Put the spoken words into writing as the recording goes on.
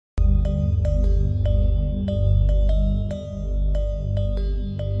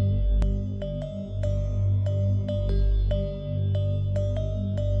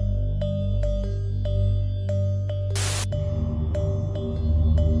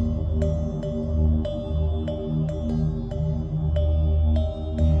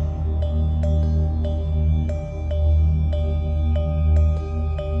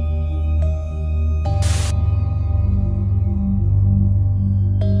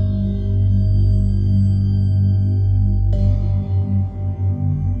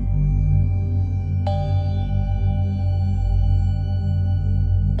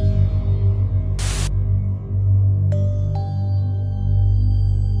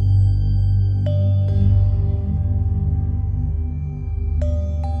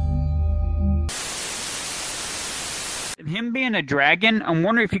being a dragon, I'm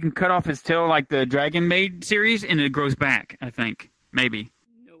wondering if you can cut off his tail like the Dragon Maid series, and it grows back. I think maybe.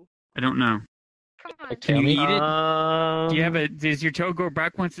 No. I don't know. Come on. Can you eat it? Do you have a? Does your tail grow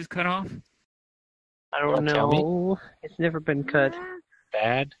back once it's cut off? I don't know. It's never been cut.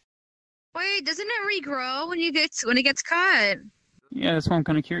 Bad. Wait, doesn't it regrow when it gets cut? Yeah, that's why I'm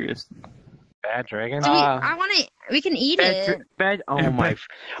kind of curious. Bad dragon. I want to. We can eat it. Bad. Oh Yeah, my.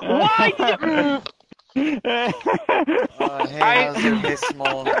 What? Hey, how's your this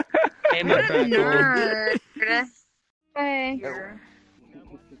small? Hey, What my a nerd. Hey.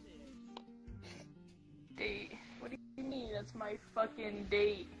 Date. What do you mean? That's my fucking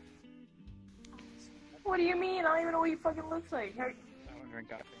date. What do you mean? I don't even know what he fucking looks like.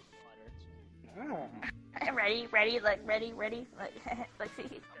 Ready, like ready, like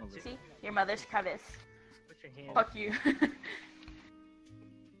see, your mother's crevice. Fuck you.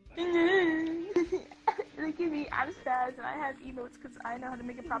 Look at me, I'm Spaz and I have emotes because I know how to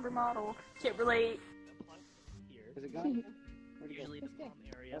make a proper model. Can't relate. Is it gone? Usually the palm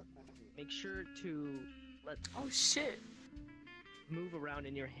area. Make sure to let Oh shit. move around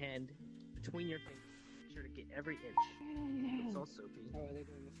in your hand between your fingers. Make sure to get every inch. It's all soapy. Oh, are they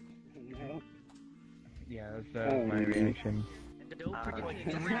doing this? No. Yeah, that's my reaction. And don't forget to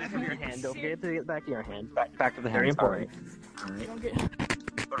get the back of your hand. Don't forget to get the back of your hand. Back to the Very hand. important. Alright. Don't get.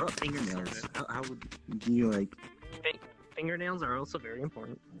 What about fingernails? How would you like? Fingernails are also very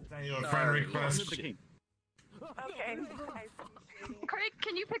important. Your friend request. Okay. Craig,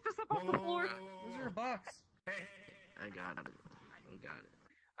 can you pick this up off the floor? Where's your box? I got it.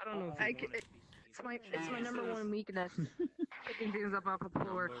 I don't know if It's my number one weakness. Picking things up off the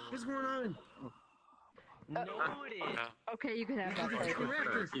floor. What's going on? Noted. Okay, you can have that. Craig.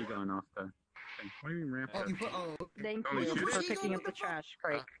 You're going off the thing. What do you mean ramp Oh, up? you put. Oh. Thank Oh, you shit. for picking up the trash,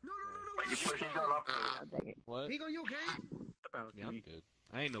 Craig. No. Oh, dang it. What? Higo, you okay? About Yeah, I'm me. good.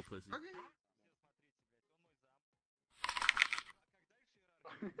 I ain't no pussy. Okay.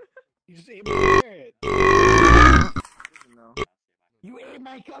 You just ate my carrot. You ate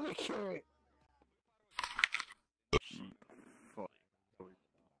my color carrot.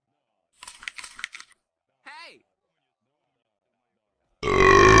 Hey!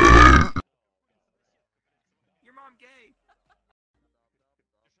 Your mom gay.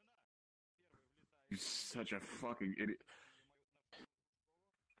 You're such a fucking idiot.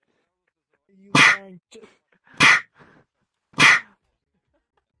 You are just.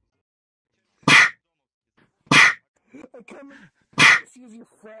 I come and excuse your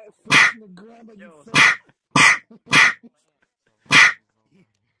fat face in the ground, but you fat.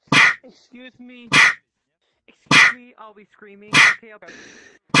 Excuse me, I'll be screaming. Okay, okay.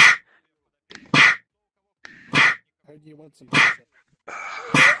 Heard you once.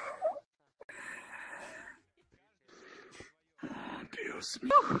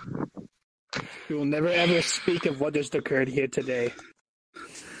 We will never ever speak of what just occurred here today.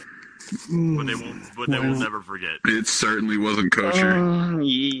 But they will never forget. It certainly wasn't kosher.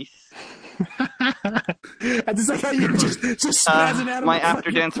 Yes. I just like how you just spazzing out of My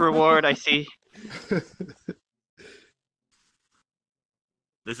after dance reward, I see.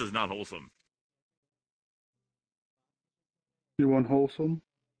 This is not wholesome. You want wholesome?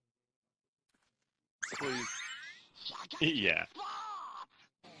 Please. Yeah.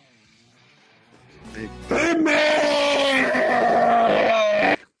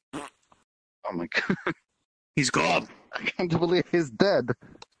 Oh my god. He's gone. I can't believe he's dead.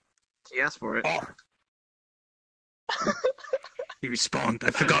 He asked for it. Oh. He respawned.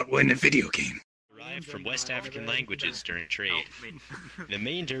 I forgot we're in a video game. Derived from West African languages during trade. The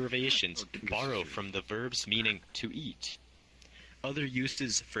main derivations borrow from the verbs meaning to eat. Other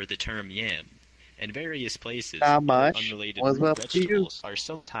uses for the term yam, and various places where unrelated root vegetables are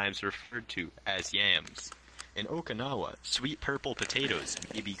sometimes referred to as yams. In Okinawa, sweet purple potatoes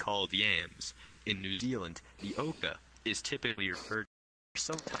may be called yams. In New Zealand, the oka is typically referred to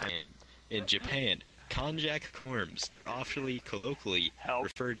sometimes. In Japan, konjac corms are often colloquially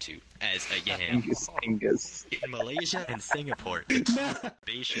referred to as a yam. In Malaysia and Singapore, I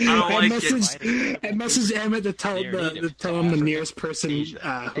messaged Emmett to tell him the nearest person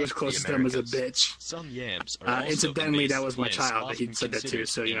who's closest to them is a bitch. Some yams are incidentally, that was my child that he said that too,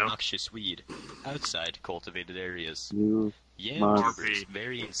 so you know. Noxious weed outside cultivated areas. Yam tubers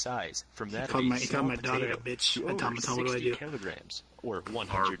vary in size from that of a he called my daughter a bitch. to I told him, what do I 60 do? kilograms, or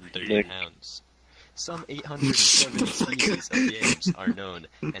 130 pounds. Some 870 species of yams are known,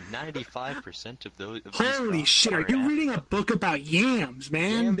 and 95% of those of these Holy crops shit, are you reading a book about yams,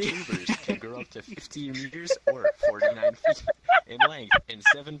 man? Yam tubers can grow up to 15 meters or 49 feet in length and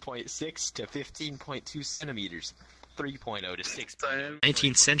 7.6 to 15.2 centimeters. 3.0 to 6.0.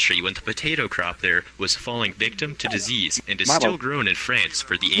 19th century, when the potato crop there was falling victim to disease and is still grown in France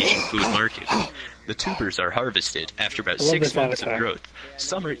for the Asian food market. The tubers are harvested after about 6 months of growth.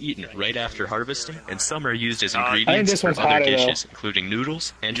 Some are eaten right after harvesting, and some are used as ingredients for other dishes, including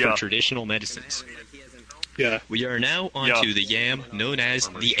noodles and for traditional medicines. We are now onto the yam known as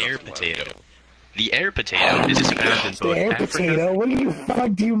the air potato. The air potato is found in both air Africa... potato? What the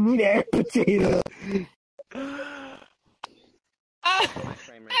fuck do you mean air potato?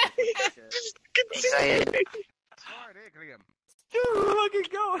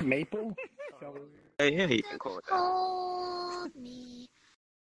 Maple? Hey. Hold me.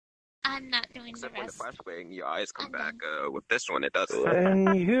 I'm not doing the rest. When your eyes come back, with this one, it doesn't.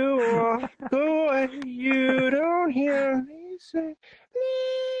 When you walk away, you don't hear me say,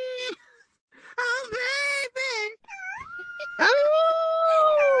 Oh, baby.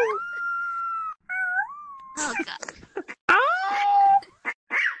 Oh, God.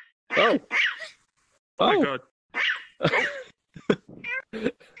 Oh. Oh my god.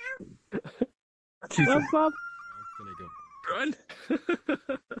 Jesus. Bob. Run.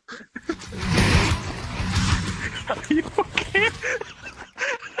 Are you okay?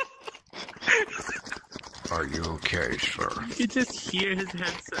 Are you okay, sir? You can just hear his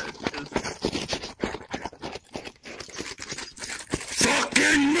headset.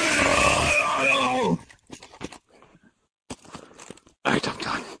 Fucking no! Alright, I'm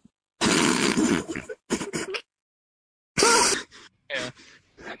done. Yeah.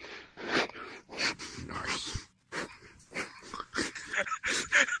 Nice.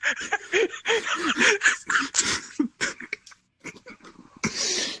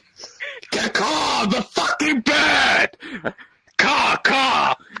 Caw, the fucking bed!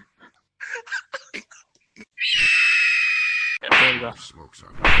 Caw! There you go. Smokes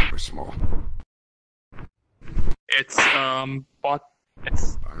are very small. It's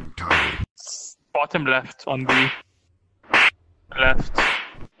it's I'm tired. bottom left on the left,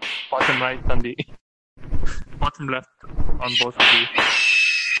 bottom right on the bottom left on both of the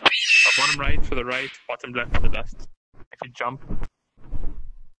bottom right for the right, bottom left for the left. If you jump.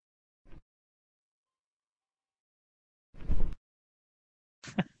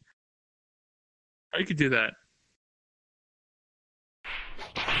 Or you could do that.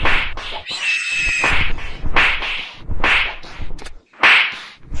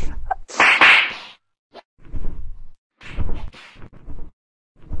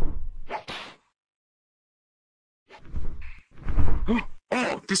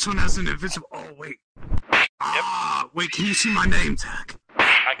 Oh, this one has an invisible. Oh, wait. Ah, wait, can you see my name tag?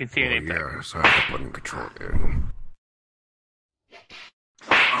 I can see anything. Yes, I have the button control in.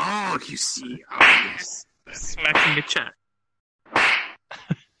 Oh, you see. Oh, yes. Smacking the chat.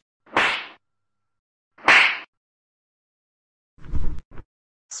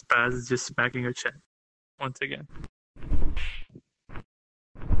 Spaz is just smacking her chat once again.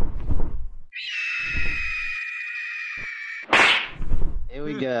 Here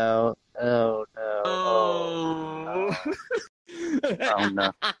we go. Oh no. Oh. Oh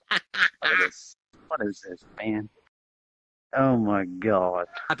no. What is this, man? Oh my god.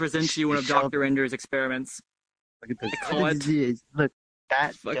 I present to you one of Dr. Ender's experiments. Look at this. I call What it- is this? Look,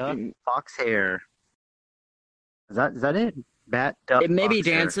 bat, duck, fucking- fox hair. Is that it? Bat, duck, It may be fox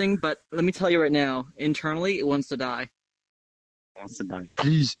hair. dancing, but let me tell you right now, internally, it wants to die. Wants to die.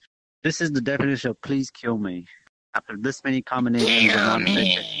 Please. This is the definition of please kill me. After this many combinations of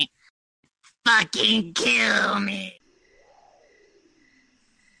non-fiction. Fucking kill me.